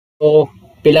तो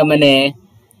पिला मने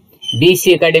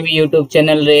बीसी एकेडमी यूट्यूब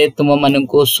चैनल रे तुम मन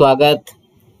को स्वागत।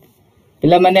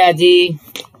 पिला मने आज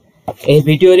ए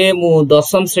वीडियो रे मु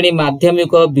दशम श्रेणी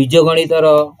माध्यमिक बीजगणित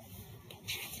रो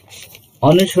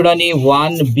अनुशीलनी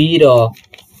 1B रो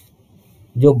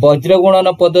जो वज्र गुणन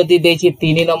पद्धति देछि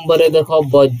 3 नंबर रे देखो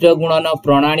वज्र गुणन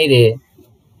प्रणाली रे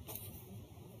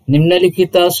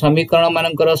निम्नलिखित समीकरण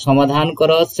मानकर समाधान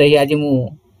कर। सही आज मु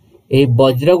ए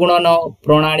वज्र गुणन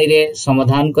प्रणाली रे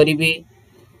समाधान करिबी।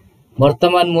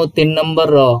 वर्तमान मु 3 नंबर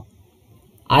रो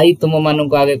आई तुम मान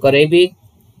को आगे करेबी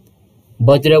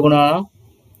वज्र गुणन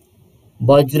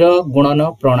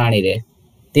प्रणाली रे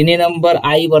 3 नंबर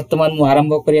आई वर्तमान मु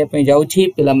आरंभ करिया पे जाउछि।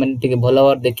 पिला माने टिके भलो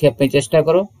भाव देखिया पे चेष्टा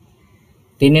करो।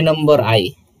 3 नंबर आई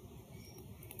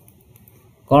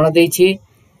कोन देछि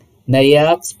ना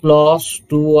x प्लस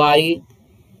 2y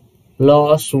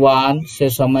प्लस 1 से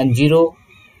समान 0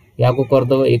 या को कर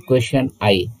दो इक्वेशन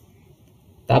आई।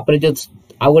 तापर जो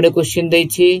आ गोटे क्वेश्चन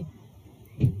देछि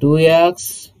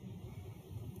 2x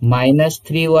माइनस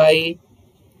 3y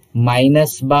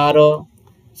माइनस 12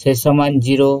 से समान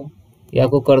 0 या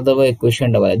को कर दो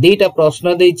इक्वेशन डबल। दीटा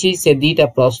प्रश्न देछि से दीटा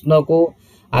प्रश्न को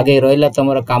आगे रहिला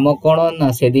तमरा काम कोन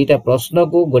ना से दीटा प्रश्न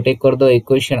को गोटे कर दो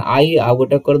इक्वेशन आई आ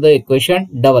गोटे कर दो इक्वेशन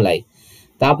डबल आई।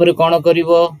 तापर कोन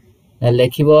करिवो ना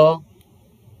लिखिबो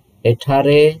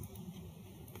एठारे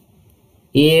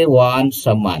a1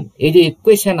 समान ए जो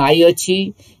इक्वेशन आई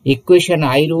अछि इक्वेशन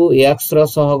आई रु x रो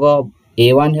सहग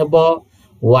a1 हेबो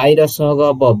y रो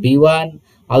सहग b1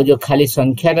 आ जो खाली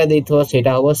संख्या रा देथो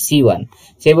सेटा हो c1।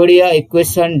 से बढ़िया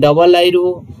इक्वेशन डबल आई रु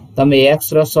तमे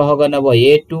x रो सहग नबो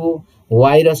a2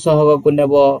 y रो सहग को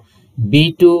नेबो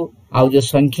b2 आ जो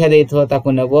संख्या देथो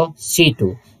ताको नेबो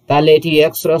c2। ताले एठी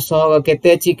x रो सहग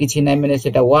केते अछि किछि नै माने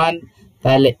सेटा 1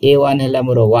 ताले a1 हैला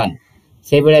मोर 1।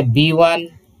 से बेले b1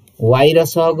 y रो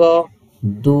सहग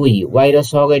 2 y रो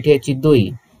सहग एठी अछि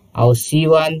 2 आ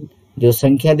c1 जो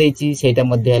संख्या देछि सेटा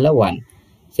मध्ये हैला 1।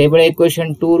 से बेले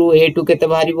इक्वेशन 2 रु a2 केते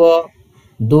बाहरिबो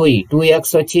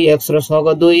 2x अछि x रो सहग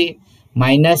 2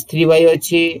 माइनस 3y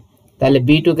अछि ताले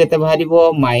b2 केते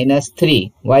बाहरिबो माइनस 3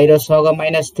 y रो सहग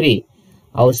माइनस 3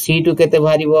 आ c2 केते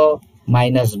बाहरिबो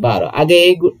माइनस 12। आगे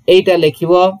एटा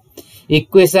लिखिबो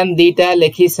इक्वेशन दीटा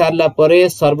लिखि सारला परे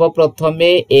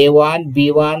सर्वप्रथमे a1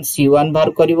 b1 c1 बाहर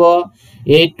करिवो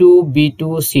a2 b2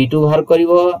 c2 बाहर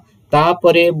करिवो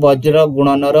तापरे वज्र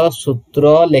गुणनर सूत्र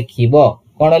लिखिबो।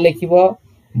 कोन लिखिबो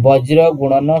वज्र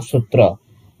गुणन सूत्र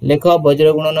लेखो।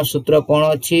 वज्र गुणन सूत्र कोन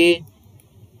अछि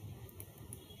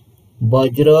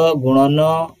वज्र गुणन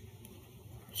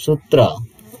सूत्र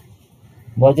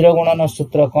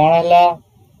कोन हला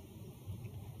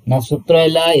ना सूत्र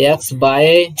हला x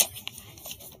बाय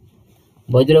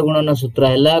वज्र गुणन सूत्र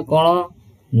हला कोन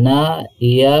ना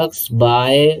x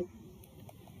बाय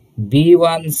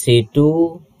b1 c2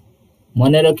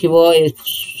 मने रखिबो ए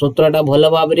सूत्रटा भलो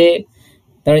भाबरे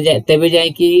तेबे जाय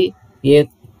कि ये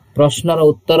प्रश्नर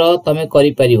उत्तर तमे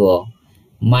करि परिबो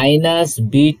माइनस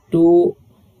b2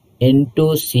 into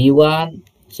c1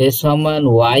 से समान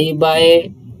y bye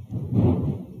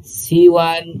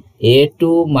c1 a2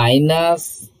 minus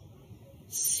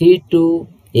c2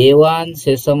 a1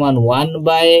 से समान 1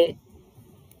 बाय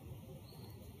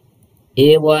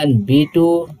a1 b2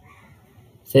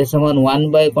 से समान 1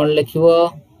 बाय कौन लिखिबो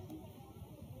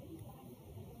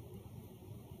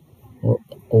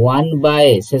 1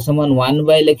 बाय से समान 1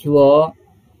 बाय लिखिबो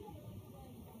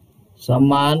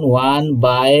समान 1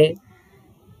 bye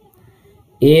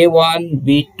a1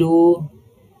 b2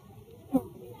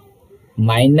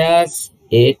 minus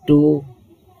a2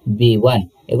 b1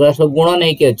 एगुला सब गुण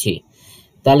नहीं के अछि।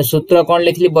 ताले सूत्र कोन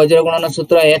लिखली वज्र गुणन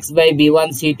सूत्र x bye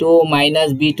b1 c2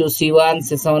 minus b2 c1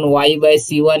 से समान y bye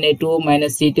c1 a2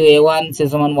 minus c2 a1 से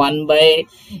समान 1 bye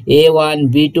a1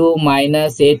 b2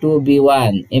 minus a2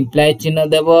 b1 इंप्लाइ चिन्ह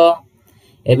देबो।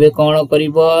 एबे कोन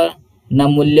करिवो ना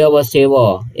मूल्य बसेबो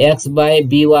x बाय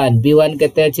b1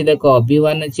 केते अछि देखो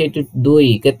b1 अछि 2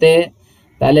 केते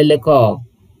ताले लेखो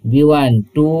b1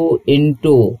 2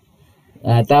 into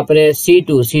तापरे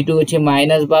c2 अछि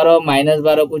माइनस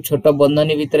 12 को छोट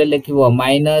बंधनी भीतर लिखिबो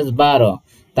माइनस 12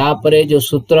 तापरे जो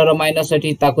सूत्र रो माइनस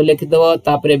अछि ताको लिखि देबो।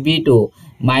 तापरे b2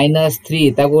 माइनस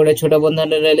 3 ताको गोटे छोट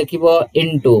बंधनी रे लिखिबो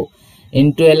इनटू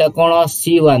एला कोन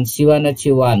c1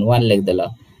 अछि 1 लिख देला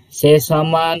से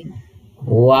समान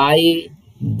y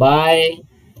बाय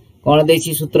कोन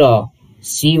देछि सूत्र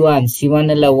c1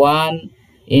 हैला 1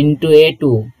 into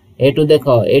a2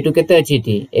 देखो a2 केते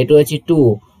अछि a2 अछि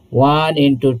 2 1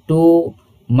 into 2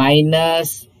 माइनस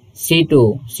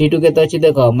c2 केते अछि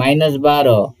देखो माइनस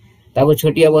 12 ताको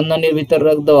छोटिया बंधनी भीतर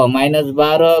रख दो माइनस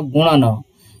 12 गुणन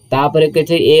तापरे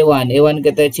केते a1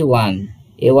 केते अछि 1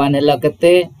 a1 हैला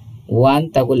केते 1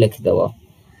 ताको लिखिदेव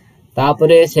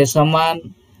तापरे से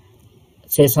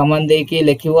समान देकी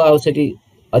लिखिबो आ सेठी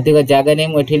अधिक जगह नहीं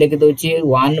मुठी लिखि दोची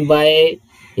 1 बाय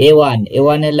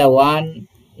a1 हैला 1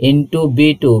 into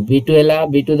b2 हैला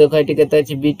b2 देखो एठी केते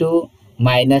अछि b2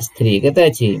 -3 केते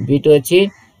अछि b2 अछि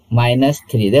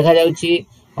 -3 देखा जाउची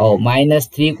और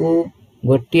 -3 को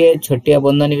गोटे छोटिया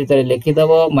बंधनी भीतर लिखि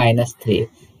दबो -3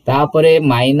 तापरे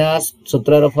माइनस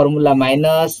सूत्र रो फार्मूला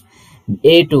माइनस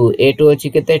a2 अछि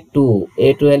केते 2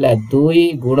 a2 हैला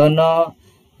 2 गुणन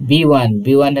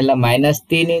b1 हैला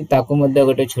 -3 ताको मध्ये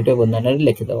गोटे छोटे बंधन रे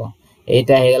लिखि दबो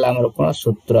एटा हे गेला हमर कोन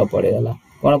सूत्र पड़े गेला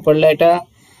कोन पड़ला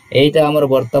एटा हमर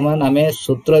वर्तमान हमें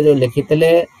सूत्र जो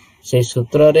लिखितले से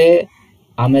सूत्र रे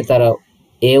हमें तार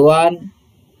a1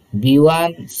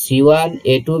 b1 c1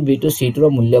 a2 b2 c2 रो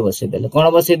मूल्य बसे देले कोन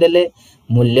बसे देले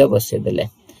मूल्य बसे देले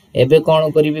एबे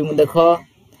कोन करिवि मु देखो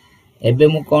एबे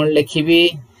मु कोन लिखिबी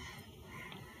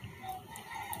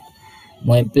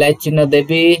मु इम्प्लाइ चिन्ह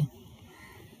देबी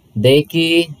देखी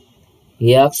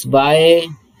x बाय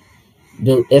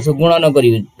जो ऐसे गुणन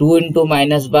करी 2 into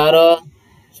 -12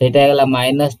 सेटा गला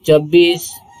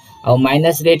 -24 और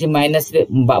माइनस रे माइनस रे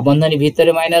बंधनी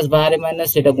भीतर माइनस बाहर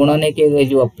माइनस सेटा गुणन के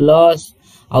जो प्लस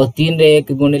और 3 रे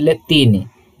 1 गुणिले 3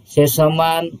 से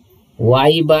समान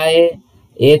y बाय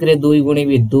 1 रे 2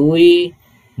 गुणिबी 2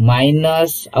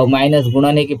 माइनस और माइनस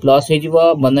गुणन के प्लस हे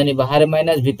जिवो बंधनी बाहर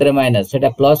माइनस भीतर माइनस सेटा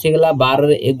प्लस हे गला 12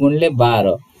 रे 1 गुणिले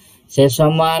 12 से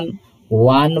समान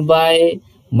 1 बाय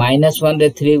 -1 रे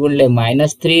 3 गुणले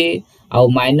 -3 और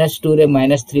 -2 रे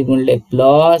 -3 गुणले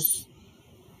प्लस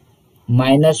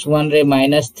 -1 रे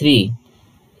 -3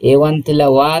 a1 थिला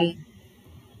 1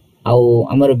 और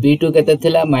हमर b2 केते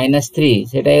थिला -3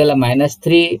 सेटा हेला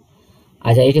 -3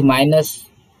 अच्छा एठी माइनस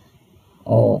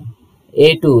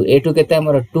a2 केते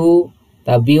हमर 2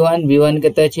 ता b1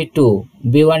 केते अछि 2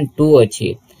 b1 2 अछि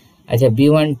अच्छा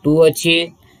b1 2 अछि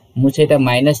मु सेटा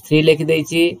 -3 लिखि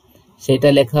दैछि सेटा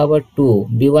लेखा हो 2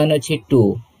 b1 अछि 2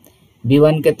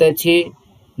 b1 केते अछि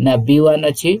ना b1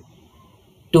 अछि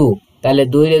 2 ताले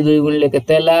 2 रे 2 गुणले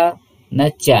केतेला ना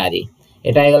 4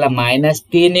 एटा हेगला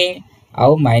 -3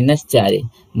 और -4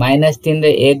 -3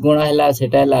 रे 1 गुण हैला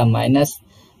सेटा हैला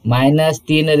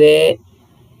 -3 रे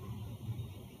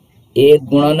 1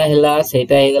 गुणन हैला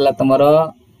सेटा हेगला तमरो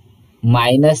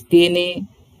 -3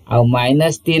 और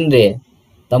 -3 रे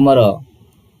तमरो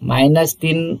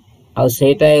 -3 और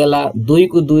सेटा हेगला 2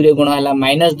 को 2 रे गुण हैला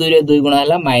 -2 रे 2 गुण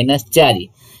हैला -4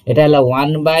 एटा हैला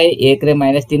 1 बाय 1 रे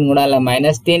 -3 गुण हैला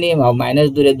 -3 और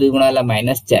 -2 रे 2 गुण हैला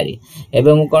 -4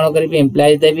 एबे मु कोन करबी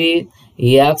इम्प्लाइ देबी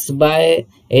x बाय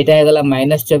एटा हेगला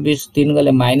 -24 3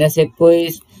 गले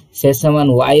 -21 से समान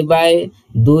y बाय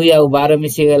 2 और 12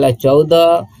 मिसी गेला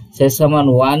 14 से समान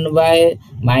 1 बाय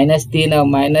 -3 और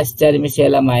 -4 मिसी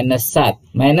गेला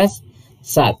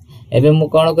 -7 एबे मु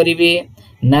कोन करबी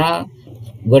ना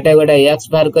गोटे गोटे x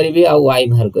बाहर करिवि आ y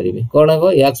बाहर करिवि कोन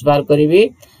हो x बाहर करिवि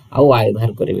आ y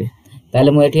बाहर करिवि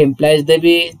ताले मु एठी इम्प्लाइज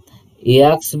देबी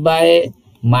x बाय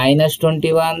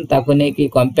 -21 ताको ने की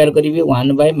कंपेयर करिवि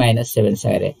 1 बाय -7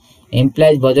 सारे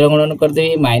इम्प्लाइज वज्र गणन कर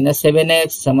देबी -7x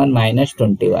समान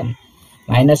 -21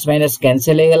 माइनस माइनस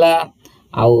कैंसिल हे गला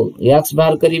आ x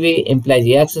बाहर करिवि इम्प्लाइज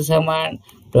x समान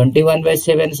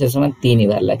 21/7 से समान 3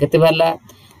 बारला केते बारला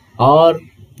और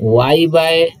y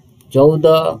बाय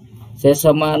 14 से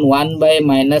समान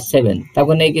 1/-7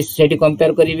 ताको नै कि सेठी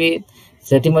कंपेयर करिवि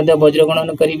सेठी मध्ये वज्र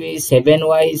गणन करिवि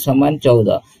 7y समान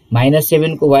 14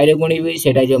 -7 को y रे गुणिवि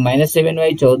सेटा जो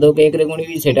 -7y 14 को 1 रे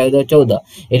गुणिवि सेटा जो 14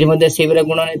 एठी मध्ये सेव रे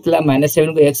गुणन हेतला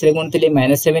 -7 को x रे गुणतिली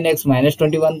 -7x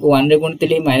 -21 को 1 रे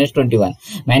गुणतिली -21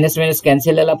 माइनस माइनस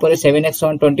कैंसिल होला पर 7x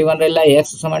समान 21 रहला x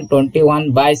समान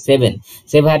 21/7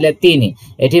 से बाहरले 3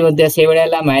 एठी मध्ये सेवडा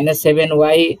होला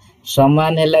 -7y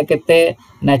समान हैला केते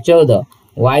ना 14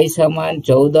 y समान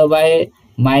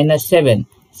 14/-7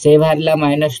 से बाहरला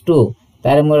 -2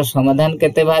 तार मोर समाधान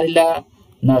केते बाहरिला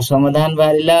ना समाधान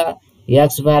बाहरिला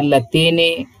x बाहरला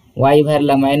 3 y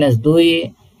बाहरला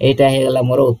 -2 एटा हे गला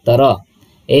मोर उत्तर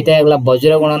एटा हे गला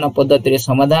वज्र गणन पद्धति रे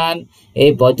समाधान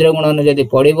ए वज्र गणन जदी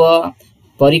पढिबो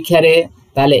परीक्षा रे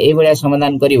ताले ए बडा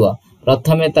समाधान करिवो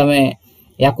प्रथमे तमे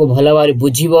याको भलो बारे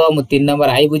बुझिबो मु 3 नंबर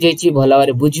आई बुझैछि भलो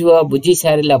बारे बुझिबो बुझि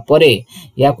सारिला परे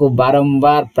याको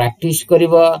बारंबार प्रैक्टिस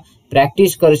करिवो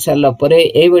प्रैक्टिस कर सारला परे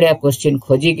ए बडा क्वेश्चन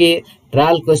खोजि के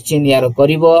ट्रायल क्वेश्चन यार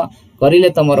करिवो करिले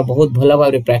तमरो बहुत भलो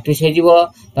बारे प्रैक्टिस हे जिवो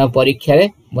त परीक्षा रे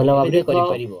भलो बारे करि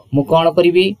परिबो मु कोन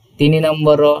करिवि 3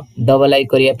 नंबर रो डबल आई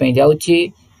करिया पे जाउछि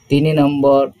 3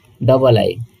 नंबर डबल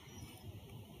आई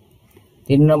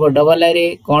 3 नंबर डबल आई रे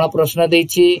कोन प्रश्न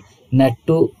देछि ना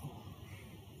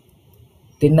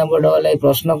 3 नंबर डबल आई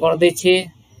प्रश्न कोन देछि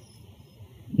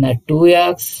ना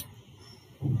 2x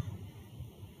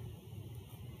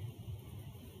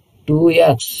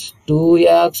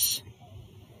 2x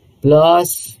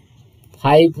प्लस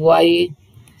 5y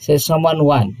से समान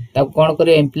 1 तब कौन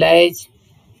करियो एम्प्लाइज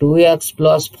 2x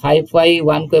प्लस 5y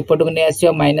 1 को एपट को नहीं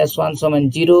आसियो -1 समान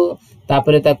 0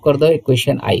 तापर तब कर दो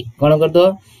इक्वेशन आई कौन कर दो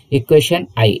इक्वेशन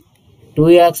आई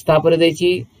 2x तापर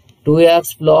देछि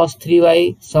 2x प्लस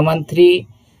 3y समान 3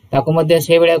 ताको मध्ये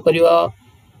से बेला करियो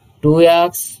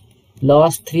 2x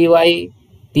प्लस 3y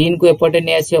 3 को एपटे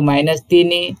नहीं आसियो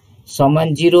 -3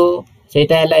 समान 0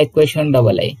 सेटा हैला इक्वेशन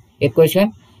डबल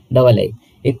आई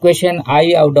इक्वेशन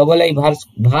आई आ डबल आई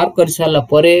भार कर साला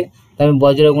परे तमे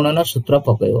वज्र गुणन सूत्र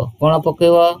पकइबो कोन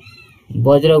पकइबो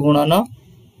वज्र गुणन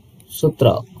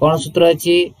सूत्र कोन सूत्र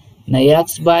अछि ना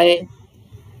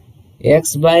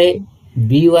x by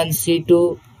b1c2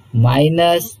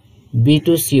 minus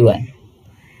b2c1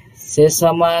 से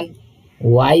समान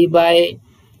y by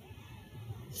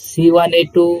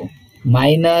c1a2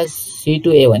 minus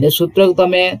c2a1 ये सूत्र को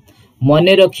तमे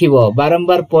मने रखिबो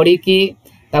बारंबार पढ़ी की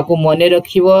ताको मने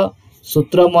रखिबो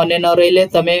सूत्र मने न रहिले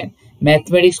तमे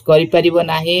मैथमेटिक्स करि परिबो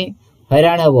नाही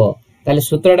हैरान हबो ताले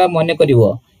सूत्रडा मने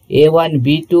करिवो a1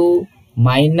 b2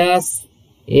 minus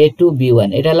a2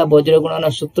 b1 एटा ला वज्र गुणन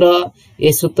सूत्र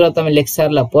ए सूत्र तमे लिख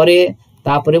सारला परे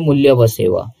तापरे मूल्य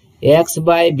बसेबो x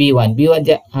by b1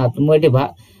 हां तुम एटे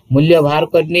मूल्य बाहर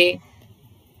करनी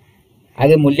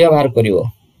आगे मूल्य बाहर करिवो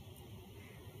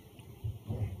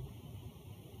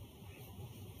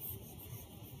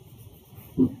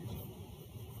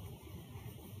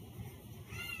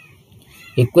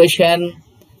इक्वेशन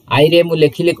आई रे मु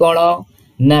लिखिली कोन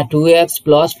ना 2x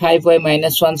प्लस 5y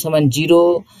माइनस 1 समान 0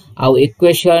 आउ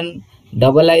इक्वेशन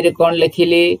डबल आई रे कोन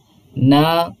लिखिली ना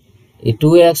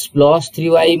 2x प्लस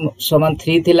 3y समान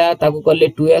 3 थिला ताकू करले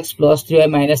 2x प्लस 3y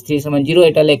माइनस 3 समान 0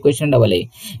 एटा ले इक्वेशन डबल आई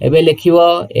एबे लिखिबो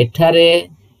एठारे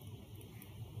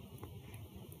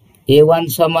a1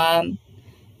 समान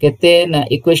केते ना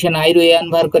इक्वेशन आई रो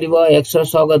a1 बाहर करिवो x रो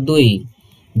सग 2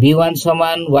 b1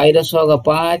 समान y रो सग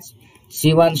 5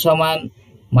 c1 समान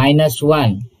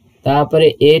 -1 तापर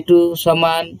a2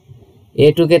 समान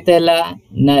a2 केते ला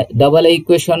ना डबल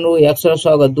इक्वेशन रो x रो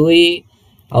सग 2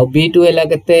 और b2 एला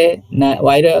केते ना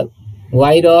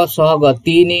y रो सग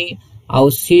 3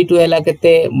 और c2 एला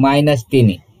केते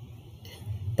 -3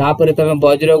 तापर तमे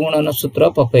वज्र गुणन सूत्र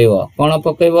पकइबो कोन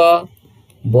पकइबो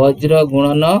वज्र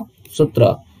गुणन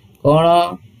सूत्र कोन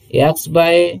x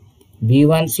by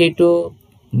b1c2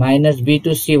 minus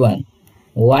b2c1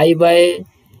 y by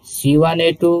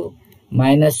c1a2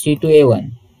 minus c2a1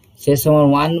 से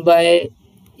समान 1 by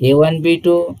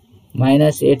a1b2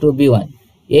 minus a2b1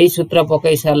 यही सूत्र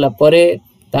पकई सारला परे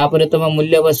तापरे तम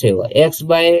मूल्य बसेबो x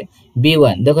by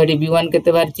b1 देखो एटी b1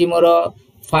 केते बारची मोर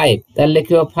 5 त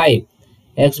लिखियो 5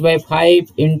 x by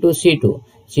 5 into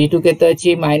c2 केते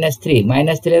अछि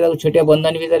 -3 ताको छोटिया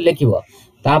बंधन भीतर लिखिबो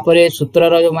तापरे सूत्र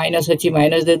रो जो माइनस अछि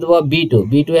माइनस दे देबो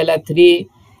b2 हैला 3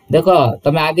 देखो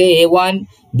तमे आगे a1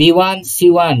 b1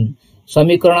 c1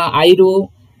 समीकरण आई रु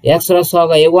x रो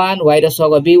सग a1 y रो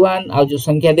सग b1 आ जो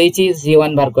संख्या देछि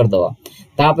c1 बाहर कर दबो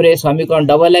तापरे समीकरण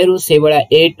डबल आई रु से बेला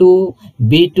a2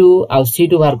 b2 आ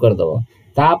c2 बाहर कर दबो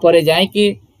तापरे जाय कि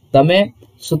तमे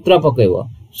सूत्र पकइबो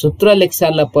सूत्र लिख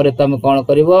सारला परे तमे कोन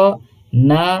करिवो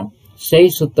ना सही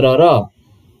सूत्र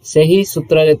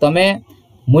रे तमे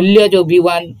मूल्य जो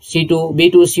b1 c2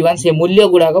 b2 c1 से मूल्य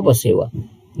गुडा को बसेबो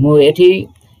मु एठी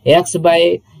x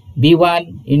by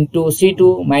b1 into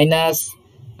c2 minus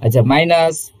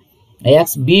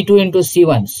x b2 into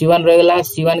c1 रहला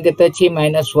c1 केते छी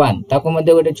 -1 ताको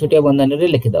मध्ये गोटे छोटिया बंधन रे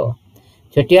लिखि दबो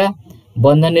छोटिया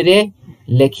बंधन रे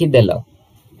लिखि देलो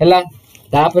हैला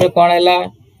तापर कोन हैला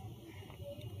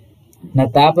ना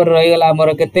तापर रहि गेला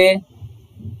हमर केते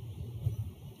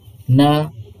ना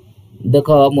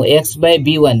देखो मु x by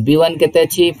b1 केते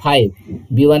छी 5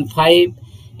 b1 5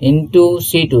 into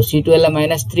c2 हैला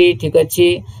 -3 ठीक अछि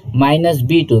माइनस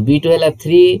b2 हैला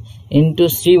 3 into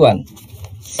c1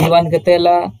 केते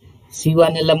हैला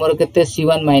c1 हैला मोर केते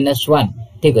c1 -1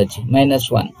 ठीक अछि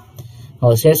 -1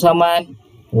 हो से समान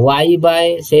y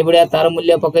by से बडिया तार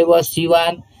मूल्य पकइबो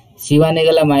c1 हे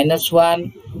गेला -1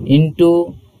 into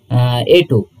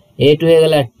a2 हे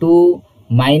गेला 2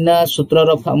 माइनस सूत्र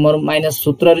रो मोर माइनस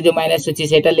सूत्र रे जो माइनस अछि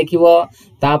सेटा लिखिबो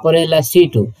तापर हैला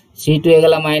c2 हे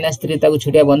गेला -3 ताको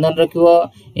छोटिया बंधन रखिबो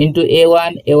इनटू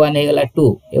a1 हे गेला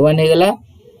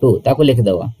 2 ताको लिख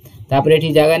दबो तापर एठी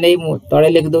जगह नै तळे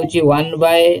लिख दोची 1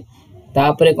 बाय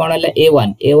तापर कोन हैला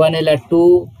a1 हैला 2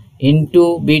 इनटू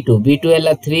b2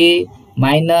 हैला 3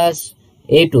 माइनस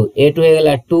a2 हे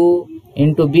गेला 2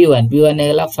 इनटू b1 हे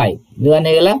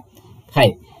गेला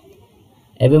 5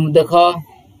 एबे मु देखो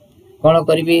कोन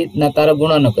करबी ना तार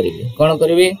गुणन करबी कोन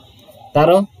करबी तार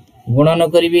गुणन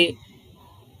करबी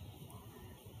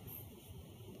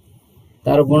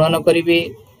तार गुणन करी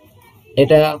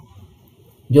एटा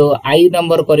जो आई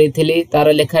नंबर करी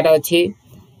तार लेखाटा अच्छी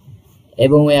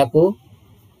एवं या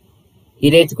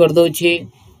इरेज कर दउछि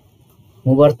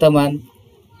मु वर्तमान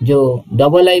जो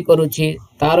डबल आई करूछि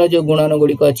तार जो गुणन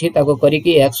गुड़िक अच्छी ताको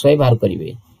करिकी एक्स वाई बाहर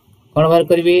करिवे कौन बाहर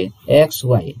करिवे एक्स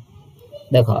वाई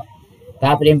देख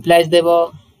तापर इम्प्लाइज देव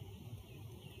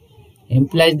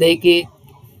इम्प्लाइज दे कि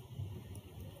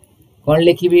कौन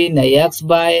लिखी ना एक्स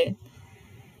बाय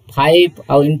 5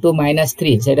 आउ इंटू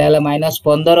 -3 सेटा हला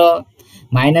 -15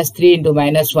 -3 इंटू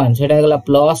 -1 सेटा हला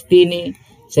 +3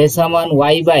 से समान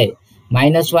y बाय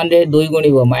 -1 रे 2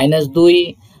 गुणिबो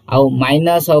 -2 आउ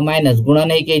माइनस आउ माइनस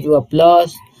गुणन हे के जिवो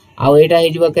प्लस आउ एटा हे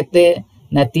जिवो केते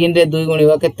ना 3 रे 2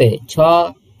 गुणिबो केते 6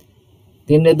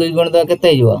 3 रे 2 गुण दो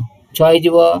केते जिवो 6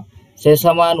 जिवो से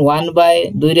समान 1 बाय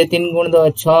 2 रे 3 गुण दो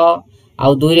 6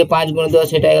 आउ 2 रे 5 गुण दो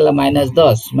सेटा हला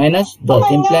 -10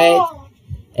 इम्प्लाइज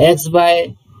x बाय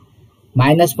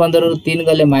 -15 रु 3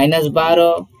 गले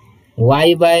 -12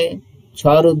 y बाय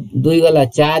 6 रु 2 गला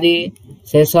 4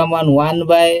 से समान 1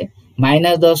 बाय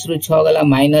 -10 रु 6 गला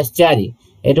 -4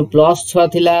 एटू +6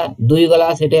 थिला 2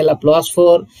 गला सेटे हला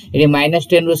 +4 एटी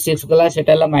 -10 रु 6 गला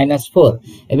सेटे हला -4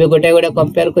 एबे गोटे गोटे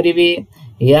कंपेयर करिवि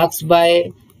x बाय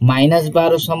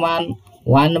 -12 समान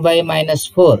 1 बाय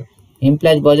 -4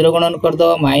 इम्प्लाइज वज्र गणन कर दो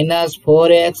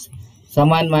 -4x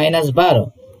समान -12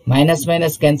 माइनस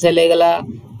माइनस कैंसिल हो गला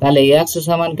ताले x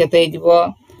समान केते हिजबो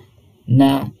ना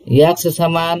x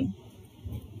समान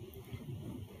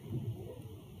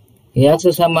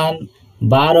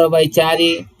 12/4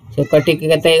 से कटी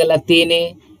केते गला 3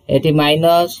 एटी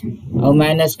माइनस और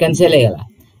माइनस कैंसिल हो गला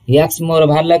x मोर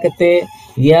भारला केते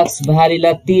x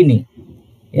भारिला 3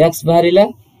 x भारिला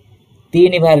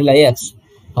 3 भारिला x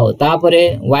और तापरे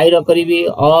y रो करिवि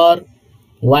और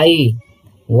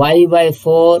y बाय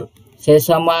 4 से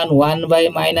समान 1 बाय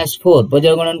 -4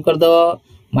 वज्र गणन कर दो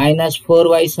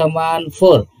 -4y समान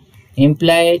 4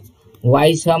 इम्प्लाइज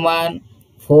y समान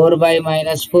 4 बाय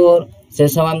 -4 से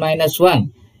समान -1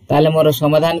 ताले मोर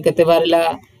समाधान केते बारिला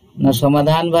ना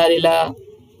समाधान बारिला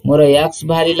मोर x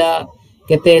बारिला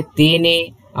केते 3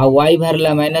 आ y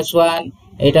बारिला -1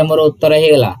 एटा मोर उत्तर हे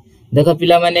गला देखो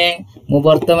पिला माने मु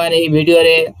वर्तमान ए वीडियो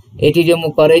रे एठी जो मु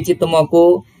करैछि तुमको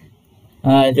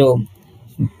जो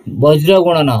वज्र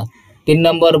गुणन 3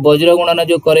 नंबर वज्र गुणन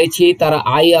जो करैछि तार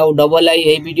आई आउ डबल आई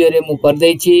ए वीडियो रे मु कर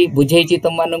दैछि बुझैछि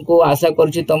तुम मानकु आशा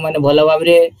करछि तुम माने भलो भाव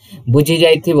रे बुझी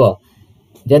जाइथिबो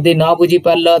जदि न बुझी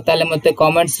पारलो ताले मते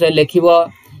कमेंट्स रे लिखिबो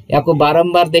याको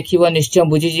बारंबार देखिबो निश्चय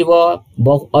बुझी जीवो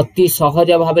अति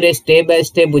सहज भाव रे स्टेप बाय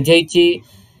स्टेप बुझैछि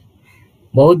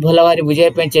बहुत भलो भाव रे बुझाय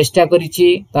पे चेष्टा करिछि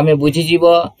तमे बुझी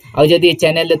जीवो आ जदि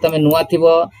चैनल रे तमे नुवा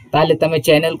थिबो ताले तमे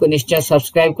चैनल को निश्चय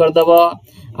सब्सक्राइब कर दबो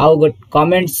आ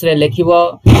कमेंट्स रे लिखिबो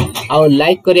आ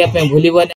लाइक करिया पे भूलिबो